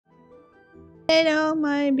Hello,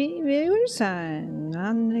 my viewers. I'm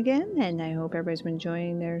on again, and I hope everybody's been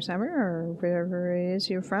enjoying their summer or wherever it is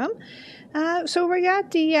you're from. So we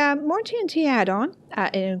got the more TNT add-on.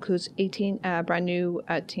 It includes 18 brand new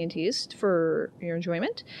TNTs for your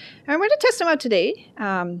enjoyment. And we're going to test them out today.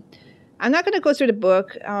 I'm not going to go through the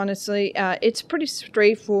book, honestly. It's pretty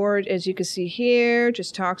straightforward, as you can see here.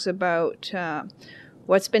 Just talks about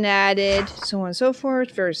what's been added, so on and so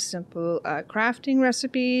forth. Very simple crafting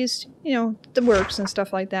recipes, you know, the works and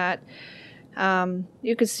stuff like that.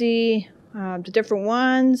 You can see the different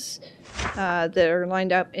ones that are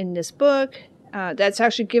lined up in this book. That's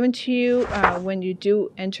actually given to you when you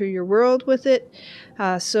do enter your world with it.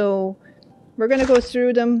 So we're going to go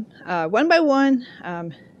through them one by one,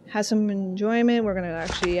 have some enjoyment. We're going to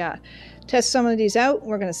actually test some of these out.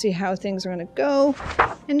 We're going to see how things are going to go.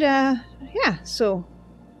 And yeah, so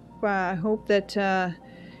I hope that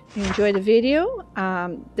you enjoy the video.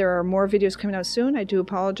 There are more videos coming out soon. I do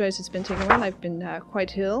apologize, it's been taking a while. I've been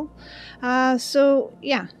quite ill. So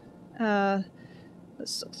yeah,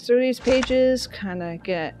 let's look through these pages, kind of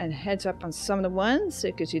get a heads up on some of the ones.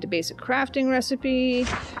 It gives you the basic crafting recipe.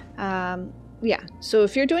 Yeah, so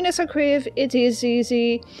if you're doing this on creative, it is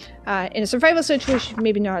easy. In a survival situation,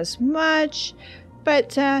 maybe not as much.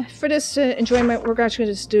 But for this enjoyment, we're actually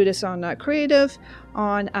going to just do this on creative,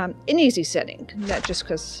 on an easy setting. Not just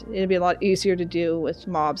because it'll be a lot easier to deal with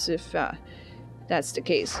mobs if that's the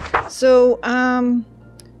case. So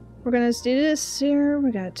we're going to do this here.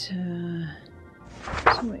 We got some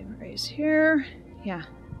ways here. Yeah.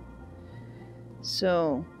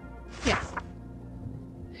 So yeah.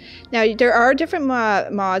 Now, there are different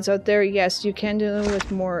mods out there. Yes, you can do them with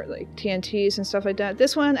more like TNTs and stuff like that.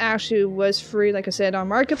 This one actually was free, like I said, on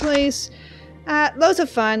Marketplace. Loads of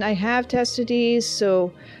fun. I have tested these,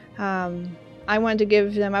 so I wanted to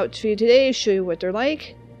give them out to you today, show you what they're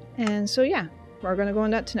like. And so, yeah, we're going to go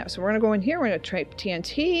on that now. So we're going to go in here. We're going to type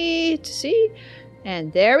TNT to see.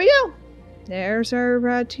 And there we go. There's our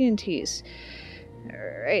TNTs.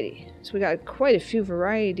 Alrighty. So we got quite a few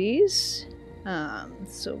varieties.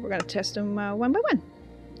 So we're going to test them one by one.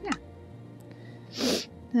 Yeah.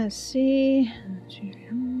 Let's see.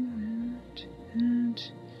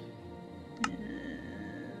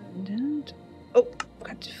 And oh,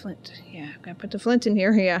 got the flint. Yeah, I've got to put the flint in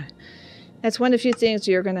here. Yeah. That's one of the few things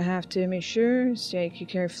you're going to have to make sure. So you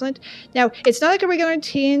carry flint. Now, it's not like a regular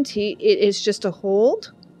TNT. It is just a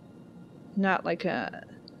hold. Not like a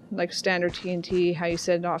standard TNT, how you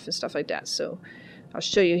set it off and stuff like that. So I'll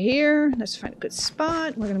show you here. Let's find a good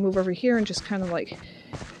spot. We're going to move over here and just kind of like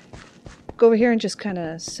go over here and just kind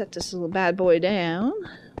of set this little bad boy down.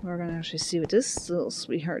 We're going to actually see what this little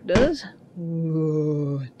sweetheart does.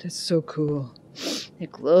 Ooh, that's so cool.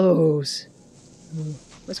 It glows. Ooh,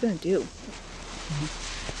 what's it going to do?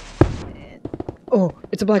 And, oh,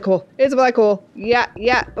 it's a black hole. It's a black hole. Yeah,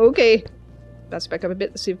 okay. Bounce back up a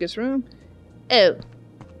bit. Let's see if it gets room. Oh,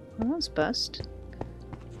 well, that was bust.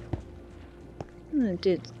 It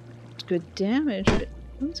did good damage, but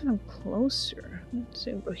let's come closer. Let's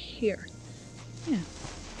see over here. Yeah,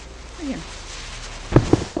 right here.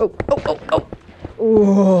 Oh!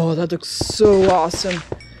 Oh, that looks so awesome.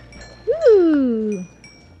 Woo!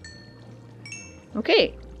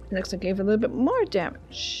 Okay, next I gave a little bit more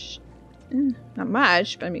damage. Not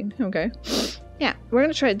much, but I mean, okay. Yeah, we're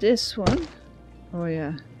gonna try this one. Oh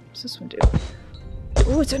yeah, what's this one do?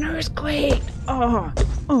 Oh, it's an earthquake! Oh!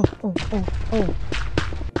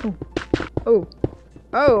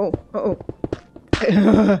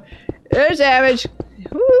 There's damage!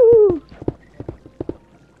 Woo!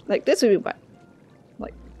 Like, this would be what?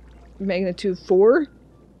 Like, magnitude 4?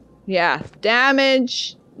 Yeah,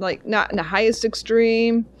 damage! Like, not in the highest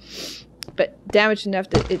extreme, but damage enough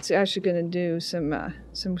that it's actually gonna do some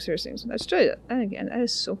serious things. Let's try that again. That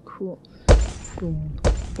is so cool. Boom.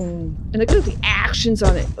 Boom. And look at the actions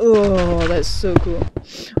on it. Oh, that's so cool.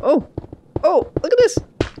 Oh, look at this.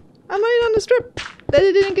 I'm right on the strip. That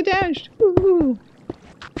it didn't get damaged. Woohoo.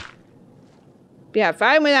 Yeah, if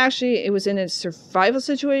I went actually, it was in a survival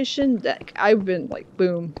situation, that I've been like,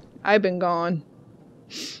 boom. I've been gone.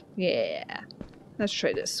 Yeah. Let's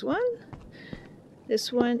try this one.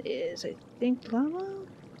 This one is, I think, lava?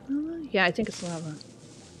 Yeah, I think it's lava.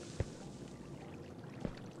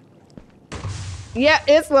 Yeah,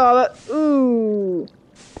 it's lava. Ooh.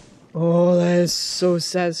 Oh, that is so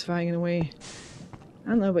satisfying in a way. I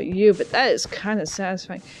don't know about you, but that is kind of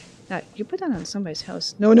satisfying. Now, you put that on somebody's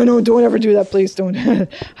house. No, don't ever do that, please don't.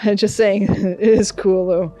 I'm just saying, it is cool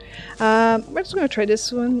though. We're just going to try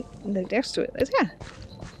this one next to it.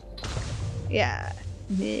 Yeah.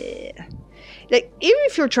 Like, even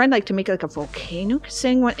if you're trying like to make like a volcano,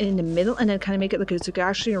 saying one in the middle and then kind of make it like it's like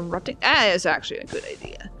actually erupting, that is actually a good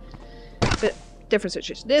idea. But different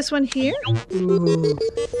situation. This one here. Ooh,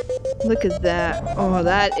 look at that. Oh,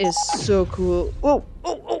 that is so cool. Oh,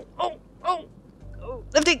 oh, oh, oh, oh, oh,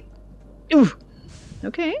 lifting. Ooh.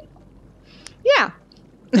 Okay. Yeah.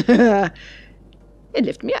 It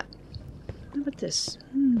lifted me up. How about this?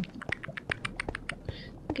 I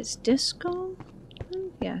think it's disco.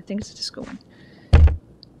 Yeah, I think it's a disco one.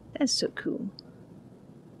 That's so cool.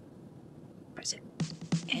 Press it.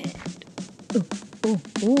 And ooh,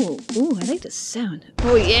 ooh, ooh, I like the sound.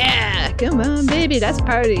 Oh yeah! Come on, baby, that's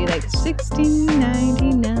party. Like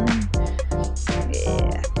 $16.99.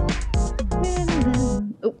 Yeah.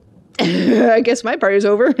 Oh, I guess my party's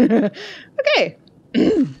over. Okay.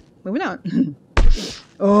 Moving on.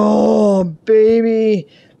 Oh, baby.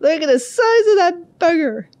 Look at the size of that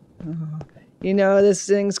bugger. Oh, you know this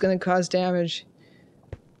thing's going to cause damage.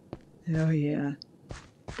 Oh, yeah.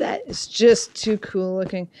 That is just too cool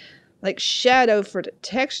looking. Like, shout out for the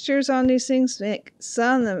textures on these things. Like,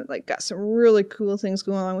 some of them like got some really cool things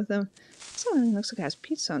going on with them. Some of them looks like it has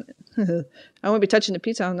pizza on it. I won't be touching the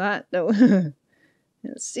pizza on that, though.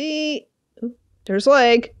 Let's see. Ooh, there's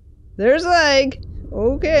leg. There's leg.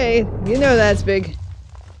 Okay. You know that's big.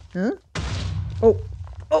 Huh? Oh.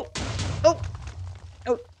 Oh. Oh.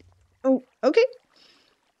 Oh. Oh. Okay.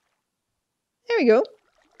 There we go.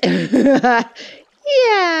 Yeah,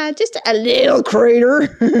 just a little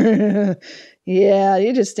crater. Yeah,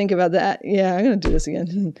 you just think about that. Yeah, I'm going to do this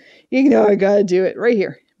again. You know I got to do it right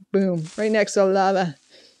here. Boom. Right next to the lava.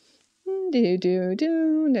 Do, do, do.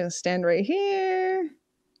 I'm going to stand right here.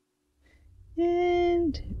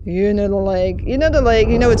 And you know the leg. You know the leg.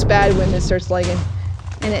 You know it's bad when it starts lagging.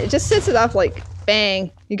 And it just sets it off like,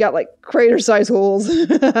 bang. You got like crater-sized holes.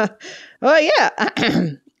 Oh, yeah.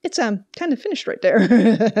 It's kind of finished right there.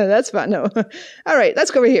 That's fun. No. All right,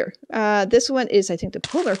 let's go over here. This one is, I think, the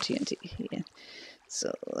polar TNT. Yeah.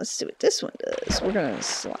 So let's see what this one does. We're going to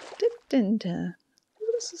select it and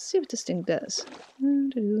let's see what this thing does.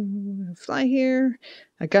 Fly here.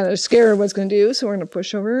 I kind of scared what it's going to do, so we're going to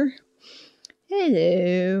push over.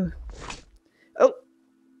 Hello. Oh.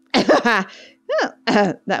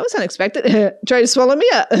 That was unexpected. Try to swallow me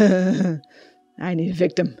up. I need a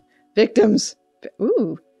victim. Victims.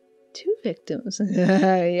 Ooh. 2 victims.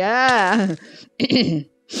 Yeah.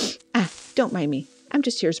 Don't mind me. I'm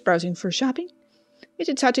just here browsing for shopping. I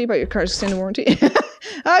should talk to you about your car's extended warranty.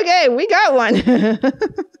 Okay, we got one.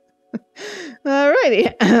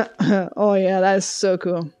 Alrighty. Oh yeah, that is so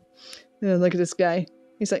cool. Yeah, look at this guy.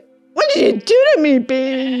 He's like, what did you do to me,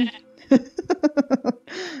 baby?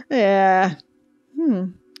 Yeah.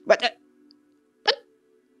 What?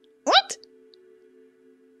 What?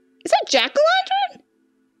 Is that jack-o'-lantern?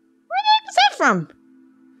 Where the heck is that from?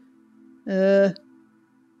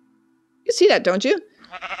 You see that, don't you?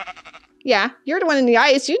 Yeah, you're the one in the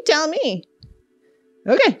ice. You tell me.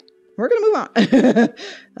 Okay, we're gonna move on.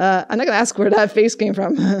 I'm not gonna ask where that face came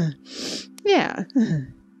from. Yeah.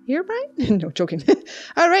 Here, Brian? No, joking.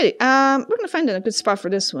 Alrighty, we're gonna find a good spot for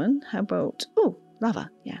this one. How about, oh,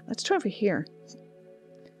 lava. Yeah, let's try over here.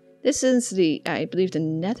 This is the, I believe, the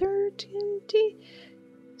nether TNT.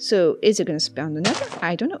 So is it going to spawn the nether?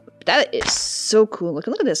 I don't know. But that is so cool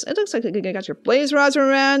looking. Look at this. It looks like you got your blaze rods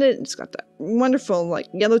around it. It's got that wonderful like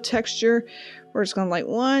yellow texture. We're just going to light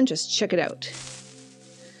one. Just check it out.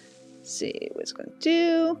 See what it's going to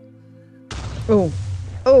do. Oh.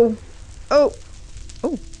 Oh. Oh.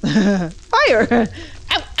 Oh. Fire. Ow,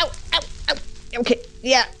 ow, ow, ow. Okay.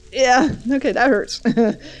 Yeah. Yeah. Okay, that hurts.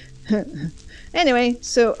 Anyway,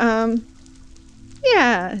 so,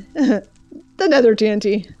 yeah. The nether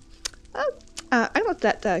TNT. I let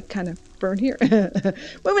that kind of burn here.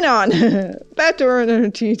 Moving on. Back to our nether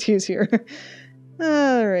TNTs here.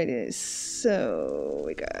 Alrighty. So,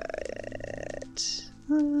 we got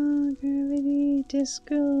gravity,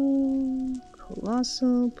 disco,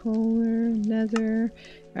 colossal, polar, nether.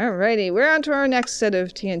 Alrighty. We're on to our next set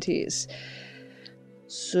of TNTs.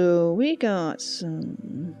 So, we got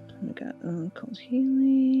some... We got cold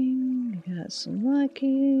healing, we got some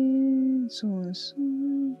lucky, so on and so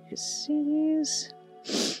on. You can see these.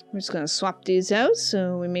 We're just going to swap these out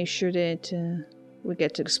so we make sure that we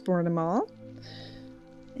get to explore them all.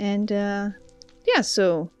 And yeah,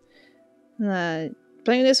 so playing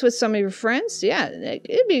this with some of your friends, yeah,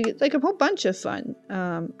 it'd be like a whole bunch of fun.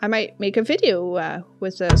 I might make a video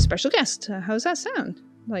with a special guest. How's that sound?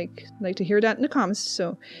 Like to hear that in the comments.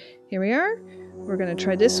 So here we are. We're gonna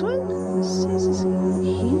try this one.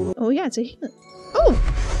 Oh yeah, it's a healing. Oh!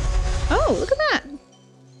 Oh, look at that!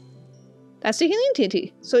 That's the healing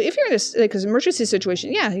TNT. So if you're in a like, emergency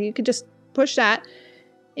situation, yeah, you could just push that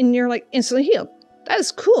and you're like instantly healed. That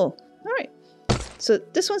is cool. All right. So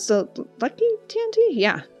this one's the lucky TNT?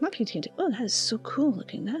 Yeah, lucky TNT. Oh, that is so cool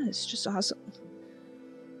looking. That is just awesome.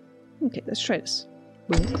 Okay, let's try this.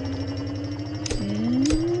 Boom. And...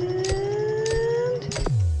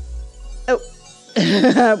 oh.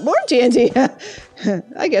 More TNT.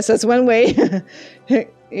 I guess that's one way.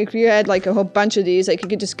 If you had like a whole bunch of these, like you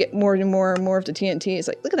could just get more and more and more of the TNT. It's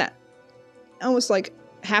like, look at that. Almost like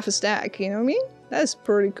half a stack, you know what I mean? That's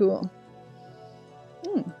pretty cool.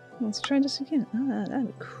 Let's try this again. Oh, that'd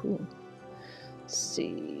be cool. Let's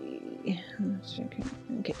see.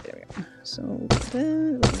 Okay, there we go. So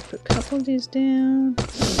let's put a couple of these down.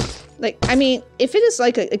 Like, I mean, if it is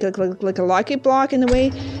like a lucky block in the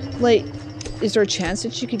way, like, is there a chance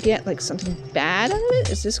that you could get like something bad out of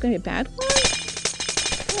it? Is this gonna be a bad one?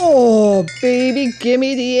 Oh, baby, give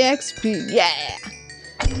me the XP. Yeah.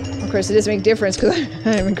 Of course, it does make a difference because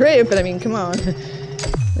I'm creative, but I mean, come on.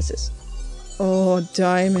 What's this? Oh,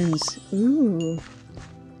 diamonds. Ooh.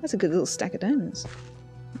 That's a good little stack of diamonds.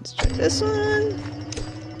 Let's try this one.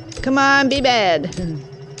 Come on, be bad.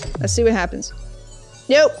 Let's see what happens.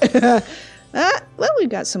 Nope. Well, we've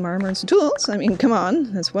got some armor and some tools. I mean, come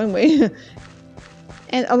on. That's one way.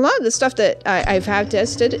 And a lot of the stuff that I've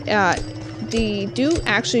tested, they do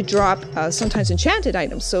actually drop sometimes enchanted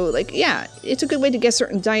items. So, like, yeah, it's a good way to get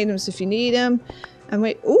certain items if you need them. I'm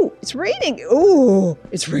like, ooh, it's raining. Ooh,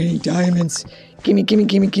 it's raining diamonds. Gimme, gimme,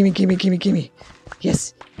 gimme, gimme, gimme, gimme, gimme.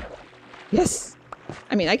 Yes. Yes.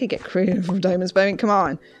 I mean, I could get creative with diamonds, but I mean, come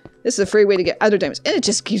on. This is a free way to get other diamonds. And it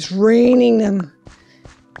just keeps raining them.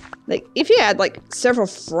 Like, if you had, like, several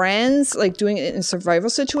friends, like, doing it in a survival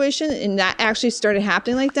situation, and that actually started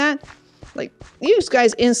happening like that, like, you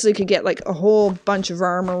guys instantly could get, like, a whole bunch of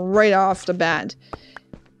armor right off the bat.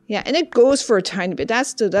 Yeah, and it goes for a tiny bit.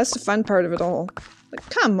 That's the fun part of it all. Like,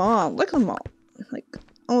 come on, look at them all. Like,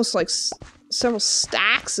 almost like several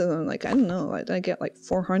stacks of them. Like, I don't know, like, I get like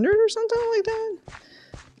 400 or something like that.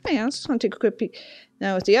 Yeah, let's just want to take a quick peek.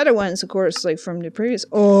 Now, with the other ones, of course, like from the previous...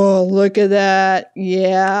 oh, look at that.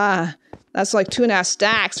 Yeah. That's like 2.5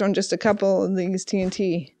 stacks on just a couple of these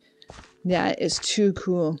TNT. That is too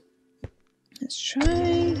cool. Let's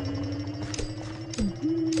try...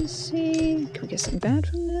 let's see. Can we get something bad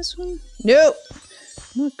from this one? Nope.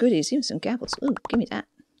 More goodies. Even some gapples. Ooh, give me that.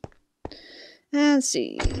 Let's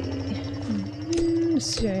see.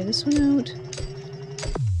 Let's try this one out.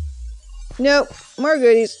 Nope. More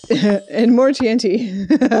goodies. And more TNT.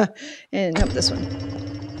 And nope, this one.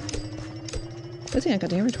 Good thing I got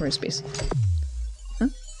the inventory space. Huh?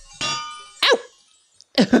 Ow!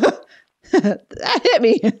 That hit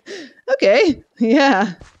me. Okay.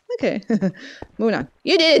 Yeah. Okay. Moving on.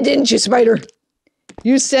 You did it, didn't you, spider?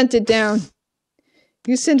 You sent it down.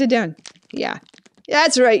 You sent it down. Yeah.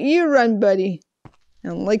 That's right. You run, buddy. I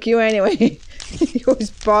don't like you anyway. You always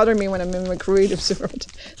bother me when I'm in my creative world.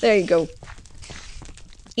 There you go.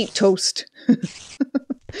 Eat toast.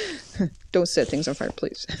 Don't set things on fire,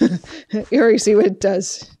 please. You already see what it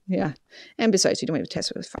does. Yeah. And besides, you don't have to test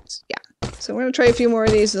it with fires. Yeah. So we're going to try a few more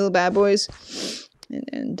of these little bad boys.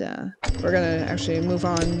 And we're going to actually move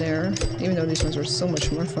on there. Even though these ones are so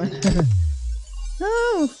much more fun.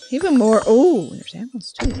 Oh, even more. Oh, there's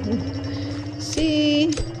animals too. Ooh. See?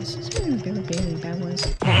 This is one of the baby bad ones.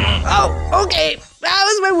 Oh, okay. That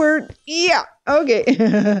was my word. Yeah. Okay.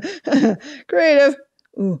 Creative.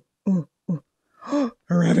 Ooh, ooh, ooh. A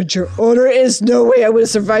Ravager. Oh, there is no way I would have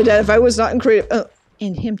survived that if I was not in creative. Oh,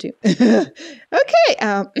 and him too. Okay.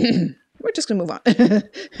 We're just gonna move on.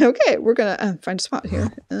 Okay, we're gonna find a spot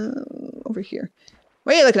here. Over here.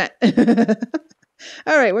 What are you looking at?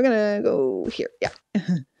 All right, we're gonna go here. Yeah.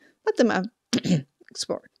 Let them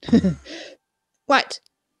explore. What?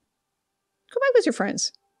 Go back with your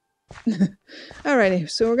friends. Alrighty,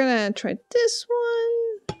 so we're gonna try this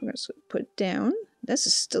one. We're gonna put it down. This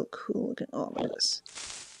is still cool looking. Oh, look at this.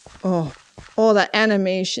 Oh, that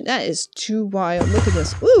animation. That is too wild. Look at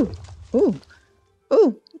this. Ooh, ooh,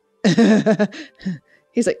 ooh.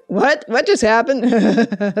 He's like, what? What just happened?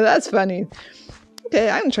 That's funny. Okay,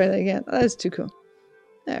 I'm gonna try that again. Oh, that's too cool.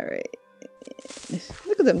 All right.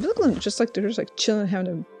 Look at them. Look at them. Just like they're just like chilling,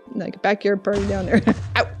 having a like backyard party down there.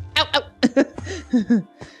 Ow! Ow! Ow!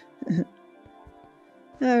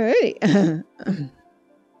 Alrighty.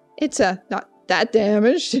 It's not that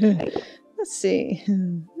damaged. Let's see.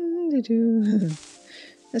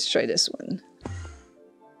 Let's try this one.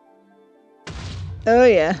 Oh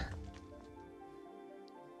yeah.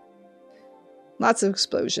 Lots of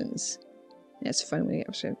explosions. That's fun. We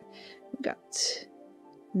got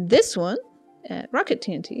this one. rocket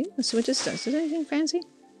TNT. Let's see what this does. Is it anything fancy?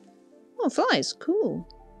 Oh, flies. Cool.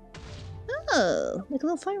 Oh, like a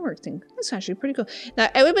little firework thing. That's actually pretty cool. Now,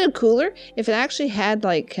 it would have been cooler if it actually had,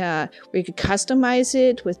 like, where you could customize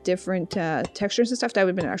it with different textures and stuff. That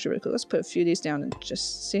would have been actually really cool. Let's put a few of these down and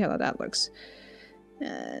just see how that looks.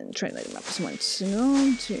 And try and light them up. So 1,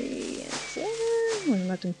 2, 3, and 4. We're gonna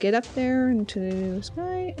let them get up there into the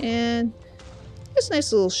sky. And it's a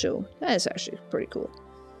nice little show. That is actually pretty cool.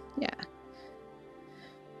 Yeah.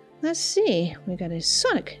 Let's see. We got a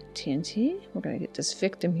Sonic TNT. We're gonna get this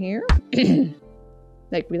victim here,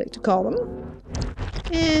 like we like to call them.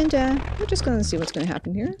 And we're just gonna see what's gonna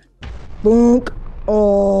happen here. Boonk!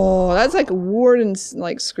 Oh, that's like a Warden's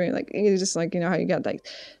like scream. Like it's just like, you know how you got like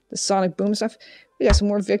the Sonic boom stuff. We got some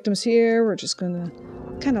more victims here. We're just gonna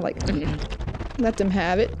kind of like let them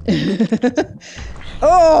have it.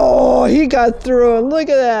 Oh, he got through. Look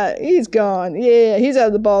at that. He's gone. Yeah, he's out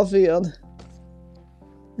of the ball field.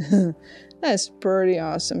 That's pretty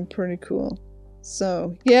awesome, pretty cool.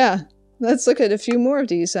 So yeah, let's look at a few more of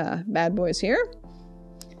these bad boys here.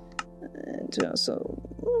 And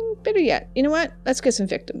also, better yet, you know what? Let's get some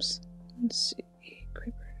victims. Let's see,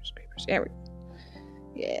 creepers. There we go.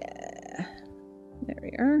 Yeah, there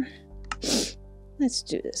we are. Let's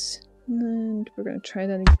do this, and we're gonna try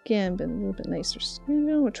that again, but a little bit nicer.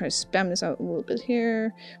 We'll try to spam this out a little bit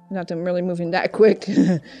here. Not them really moving that quick.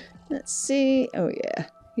 Let's see. Oh yeah.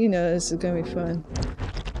 You know this is gonna be fun.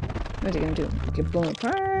 What are you gonna do? Get blown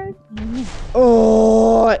apart?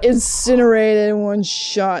 Oh, incinerated in one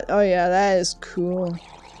shot. Oh yeah, that is cool.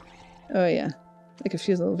 Oh yeah. Like a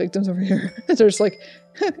few little victims over here. They're just like,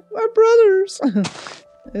 my brothers.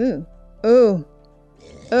 Ooh. Oh.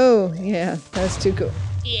 Oh, yeah. That's too cool.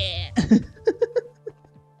 Yeah.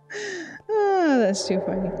 Oh, that's too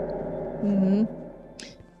funny. Mm-hmm.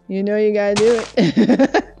 You know you gotta do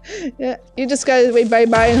it. Yeah, you just gotta wait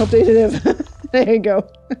bye-bye and hope they live. There you go.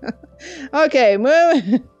 Okay,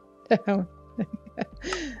 move down.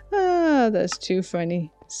 Ah, that's too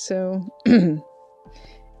funny. So,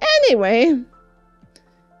 anyway,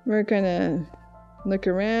 we're gonna look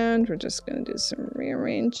around. We're just gonna do some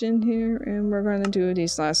rearranging here, and we're gonna do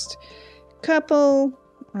these last couple.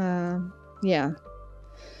 Yeah.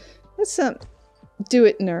 Let's do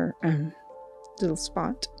it in our little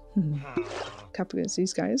spot. Couple against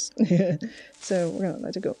these guys. So we're gonna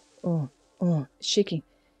let it go. Oh, it's shaking.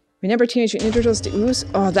 Remember Teenage Mutant Ninja Turtles to ooze?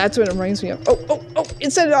 Oh, that's what it reminds me of. Oh,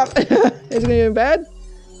 it set it off. Is it gonna be bad?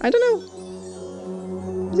 I don't know.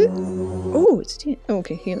 Is it? Oh, it's teen. Oh,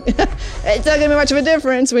 okay, healing. It's not gonna be much of a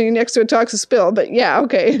difference when you're next to a toxic spill, but yeah,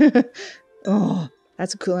 okay. Oh,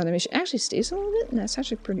 that's a cool animation. It actually stays a little bit, and that's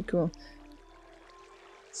actually pretty cool.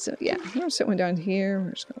 So yeah, I'm gonna set one down here.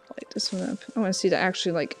 We're just gonna light this one up. I want to see that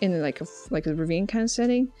actually like in like a ravine kind of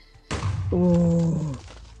setting. Oh,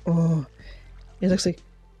 it looks like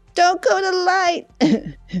don't go to the light.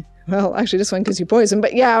 Well, actually this one gives you poison,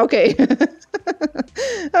 but yeah, okay.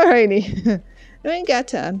 Alrighty, then we got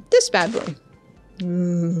this bad boy.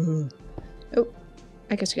 Ooh. Oh,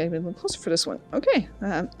 I guess you gotta be a little closer for this one. Okay,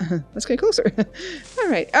 let's get closer. All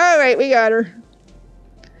right, we got her.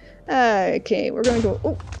 Okay, we're gonna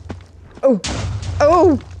go. Oh.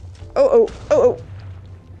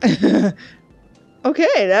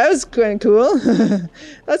 Okay, that was kind of cool.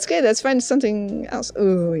 Let's find something else.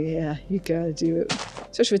 Oh yeah, you gotta do it.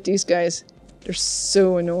 Especially with these guys, they're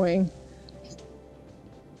so annoying.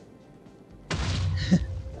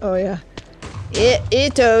 Oh yeah,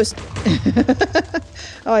 eat toast.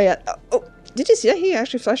 Oh yeah. Oh, did you see that? He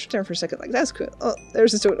actually flashed there for a second. Like that's cool. Oh,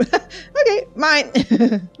 there's his toad. Okay, mine.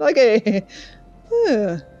 Okay.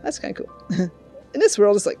 That's kind of cool. And this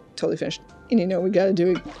world is like totally finished. And you know we gotta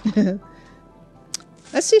do it.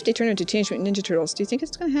 Let's see if they turn into Teenage Mutant Ninja Turtles. Do you think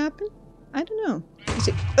it's gonna happen? I don't know. Let's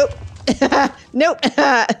see. Oh! Nope!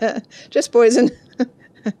 Just poison.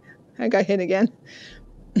 I got hit again.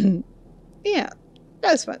 Yeah,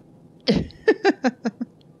 that was fun.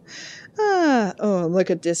 Oh,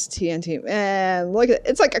 look at this TNT. Man, look at it.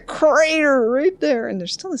 It's like a crater right there. And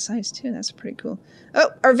there's still a size too. That's pretty cool. Oh,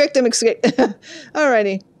 our victim escaped.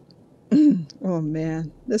 Alrighty. Oh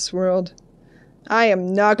man, this world. I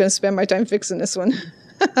am not going to spend my time fixing this one.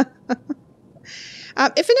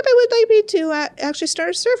 If anybody would like me to actually start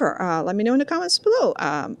a server, let me know in the comments below.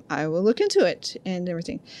 I will look into it and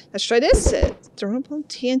everything. Let's try this. Throwable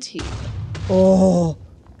TNT. Oh,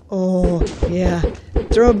 yeah.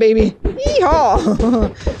 Throw it, baby.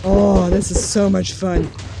 Yeehaw! Oh, this is so much fun.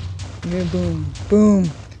 Yeah, boom, boom.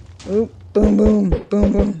 Oop, boom, boom,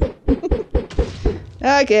 boom, boom.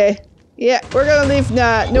 Okay. Yeah, we're gonna leave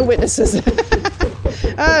no witnesses.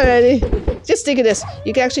 Alrighty. Just think of this.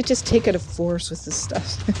 You can actually just take out a force with this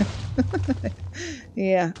stuff.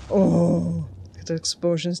 Yeah. Oh, look at the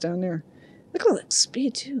explosions down there. Look at all that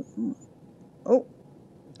speed too. Oh.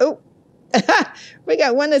 Oh. We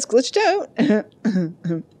got one that's glitched out.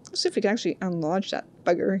 Let's see if we can actually unlodge that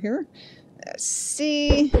bugger here. Let's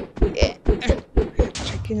see. Yeah. Try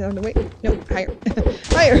to get it out of the way. No, higher.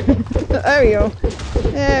 Higher. There we go.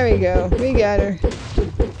 There we go. We got her.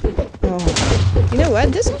 Oh. You know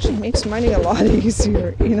what? This actually makes mining a lot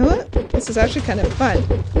easier. You know what? This is actually kind of fun.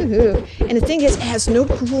 Woohoo. And the thing is, it has no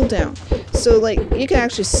cooldown. So, like, you can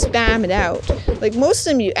actually spam it out. Like, most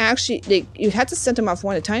of them, you actually, you have to set them off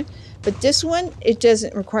one at a time. But this one, it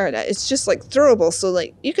doesn't require that. It's just, like, throwable. So,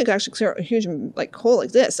 like, you could actually clear out a huge, like, hole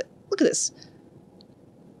like this. Like, look at this.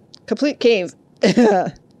 Complete cave.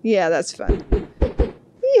 Yeah, that's fun.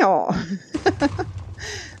 Yeah.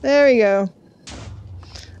 There we go.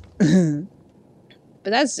 But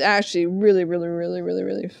that's actually really, really, really, really,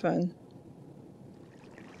 really fun.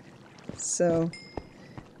 So,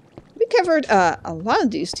 we covered a lot of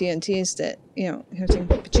these TNTs that, you know,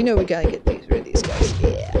 but you know we gotta get rid of these guys.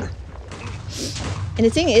 Yeah. And the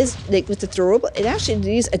thing is, like with the throwable, it actually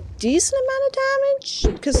does a decent amount of damage.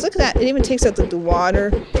 Because look at that, it even takes out the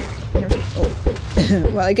water. Oh.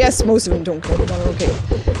 Well, I guess most of them don't go water. Okay.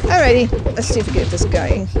 Alrighty, let's see if we get this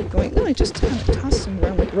guy going. No, I just kind of tossed him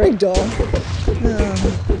around like a ragdoll.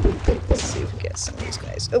 Let's see if we get some of these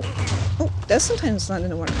guys. Oh, that's sometimes not in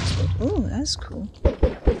the water. Oh, that's cool.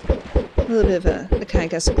 A little bit of a kind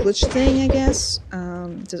of guess a glitch thing, I guess.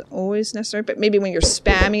 It isn't always necessary, but maybe when you're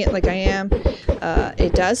spamming it like I am,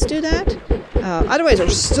 it does do that. Otherwise,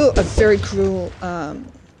 it's still a very cool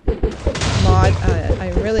mod.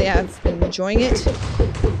 I really have been enjoying it,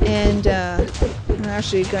 and I'm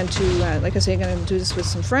actually going to, like I say, I'm going to do this with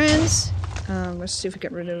some friends. Let's see if we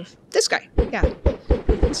get rid of this guy. Yeah,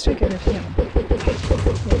 let's try to get rid of him.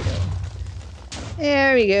 There we go.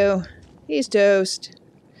 There we go. He's toast.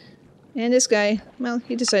 And this guy, well,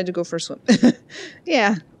 he decided to go for a swim.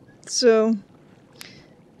 Yeah, so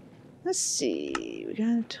let's see. We got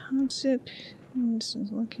a toxic. This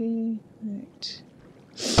is lucky. Right.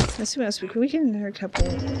 Let's see what else we can. There are a couple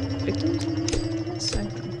victims. Yes, I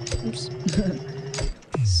don't know. Oops.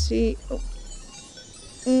 Let's see. Oh.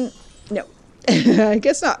 No. I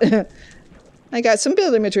guess not. I got some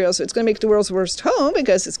building materials, so it's going to make the world's worst home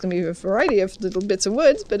because it's going to be a variety of little bits of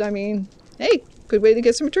woods. But I mean, hey, good way to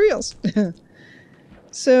get some materials.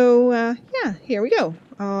 So, yeah, here we go.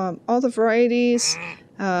 All the varieties.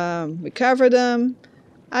 We cover them.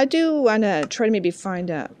 I do want to try to maybe find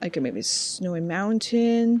like a maybe snowy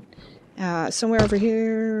mountain somewhere over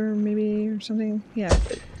here, maybe, or something. Yeah,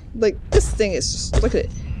 but, like this thing is just, look at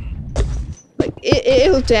it. Like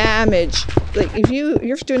it'll damage. Like if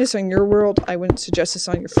you're doing this on your world, I wouldn't suggest this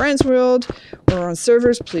on your friend's world or on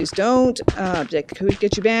servers. Please don't. That could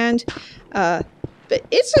get you banned. But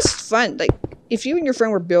it's just fun. Like if you and your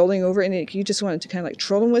friend were building over it and you just wanted to kind of like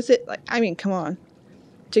troll them with it. Like I mean, come on.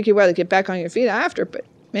 Take you a while to get back on your feet after, but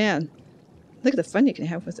man, look at the fun you can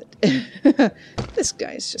have with it. This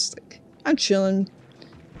guy's just like, I'm chilling.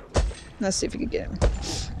 Let's see if we can get him.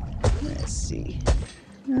 Let's see.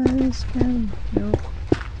 This guy. Nope.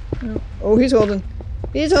 Nope. Oh, he's holding.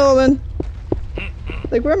 He's holding.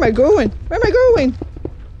 Like, where am I going? Where am I going?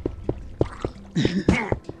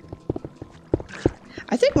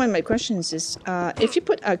 I think one of my questions is, if you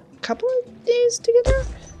put a couple of days together,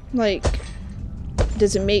 like,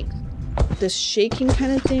 does it make this shaking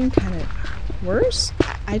kind of thing kind of worse?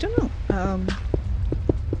 I don't know.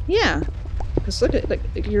 Yeah, because look at like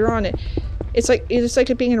you're on it. It's like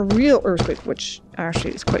it being in a real earthquake, which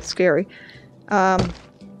actually is quite scary.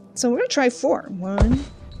 So we're gonna try 4. 1,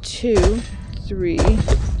 2, 3, 4.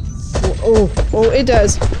 Oh, it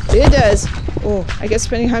does. It does. Oh, I guess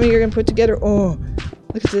depending how many you're gonna put together. Oh,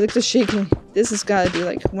 look at the shaking. This has got to be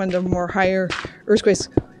like one of the more higher earthquakes.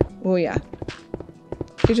 Oh yeah.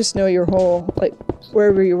 You just know your whole, like,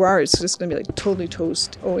 wherever you are, it's just gonna be like totally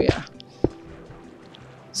toast. Oh yeah.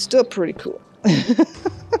 Still pretty cool.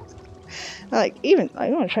 Like, even, I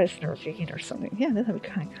want to try to start shaking or something. Yeah, that'd be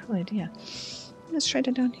kind of a cool idea. Let's try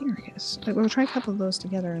that down here, I guess. Like, we'll try a couple of those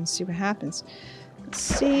together and see what happens. Let's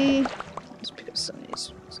see. Let's pick up some of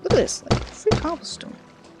these. Look at this, like, free cobblestone.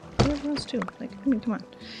 What else too? Like, I mean, come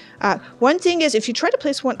on. One thing is, if you try to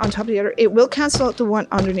place one on top of the other, it will cancel out the one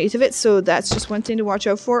underneath of it. So that's just one thing to watch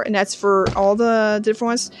out for, and that's for all the different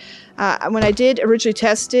ones. When I did originally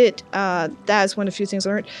test it, that's one of the few things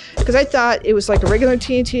I learned. Because I thought it was like a regular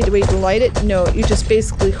TNT, the way you light it. No, you just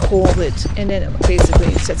basically hold it, and then it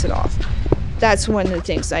basically sets it off. That's one of the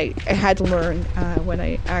things I had to learn when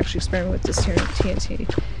I actually experimented with this here TNT.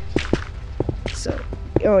 So,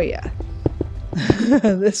 oh yeah.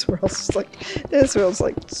 This world's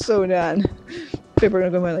like so done. People are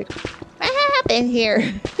gonna go like, what happened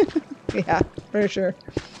here? Yeah, for sure.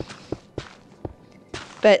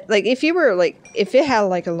 But like, if you were like, if it had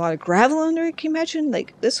like a lot of gravel under it, can you imagine?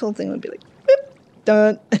 Like, this whole thing would be like, boop,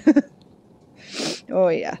 done. Oh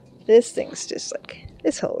yeah, this thing's just like,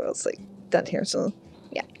 this whole world's like done here. So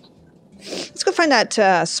yeah, let's go find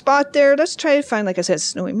that spot there. Let's try to find, like I said,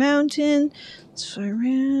 Snowy Mountain. Let's fly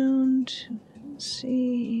around. Let's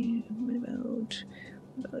see. What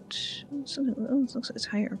about something? Oh, it looks like it's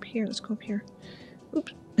higher up here. Let's go up here.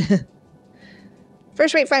 Oops.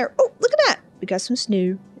 First rate fire. Oh, look at that. We got some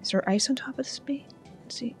snow. Is there ice on top of this bay?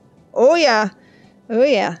 Let's see. Oh yeah. Oh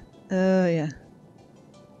yeah. Oh yeah.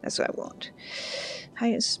 That's what I want.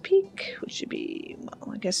 Highest peak, which should be,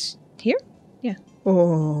 well, I guess here? Yeah.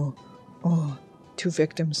 Oh. Oh. 2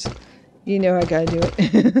 victims. You know I gotta do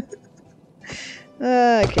it.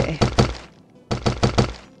 Okay.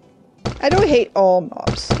 I don't hate all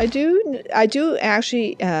mobs. I do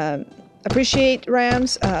actually appreciate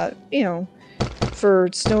rams, you know, for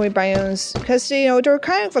snowy biomes, because, you know, they're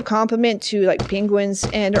kind of a compliment to like penguins,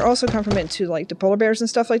 and they're also a compliment to like the polar bears and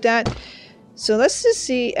stuff like that. So let's just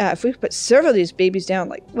see if we put several of these babies down,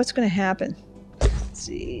 like what's going to happen. Let's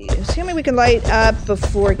see how many we can light up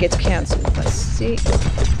before it gets canceled. Let's see.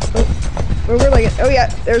 Oh, we're like, oh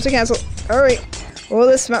yeah, there's a cancel. All right. Oh,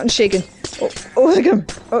 this mountain's shaking. Oh, look at him.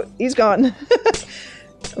 Oh, he's gone.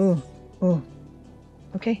 Oh.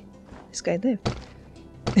 Okay, this guy lived.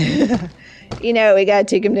 You know, we gotta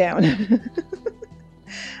take him down.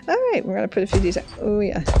 Alright, we're gonna put a few of these out. Oh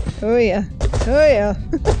yeah. Oh yeah. Oh yeah.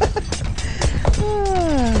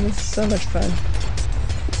 Ah, this is so much fun.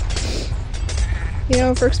 You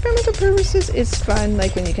know, for experimental purposes, it's fun,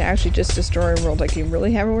 like when you can actually just destroy a world like you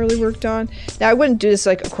really haven't really worked on. Now, I wouldn't do this,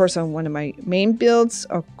 like, of course, on one of my main builds,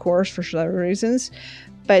 of course, for several reasons.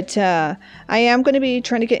 But I am going to be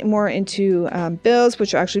trying to get more into builds,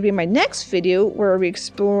 which will actually be my next video, where we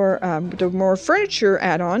explore the more furniture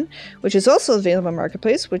add-on, which is also available on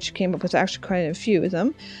Marketplace, which came up with actually quite a few of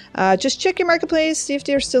them. Just check your Marketplace, see if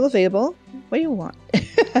they're still available. What do you want?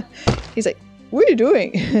 He's like, what are you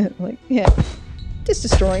doing? I'm like, yeah, just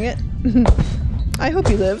destroying it. I hope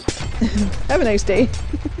you live. Have a nice day.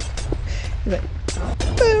 He's like,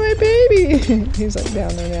 but my baby. He's like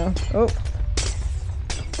down there now. Oh,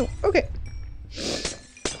 okay.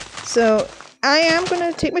 So I am going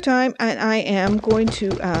to take my time, and I am going to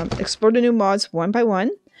explore the new mods one by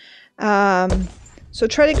one. So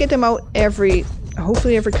try to get them out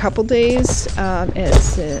hopefully every couple days,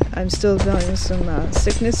 as I'm still dealing with some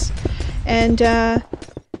sickness. And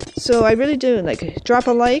so I really do, like, drop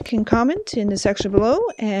a like and comment in the section below,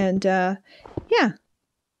 and yeah,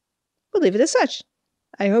 we'll leave it as such.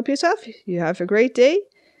 I hope you have a great day,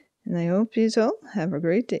 and I hope you all have a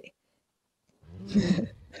great day.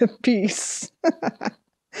 Peace.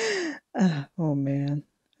 Oh man,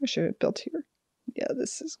 I should have built here. Yeah,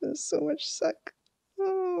 this is gonna so much suck.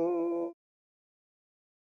 Oh.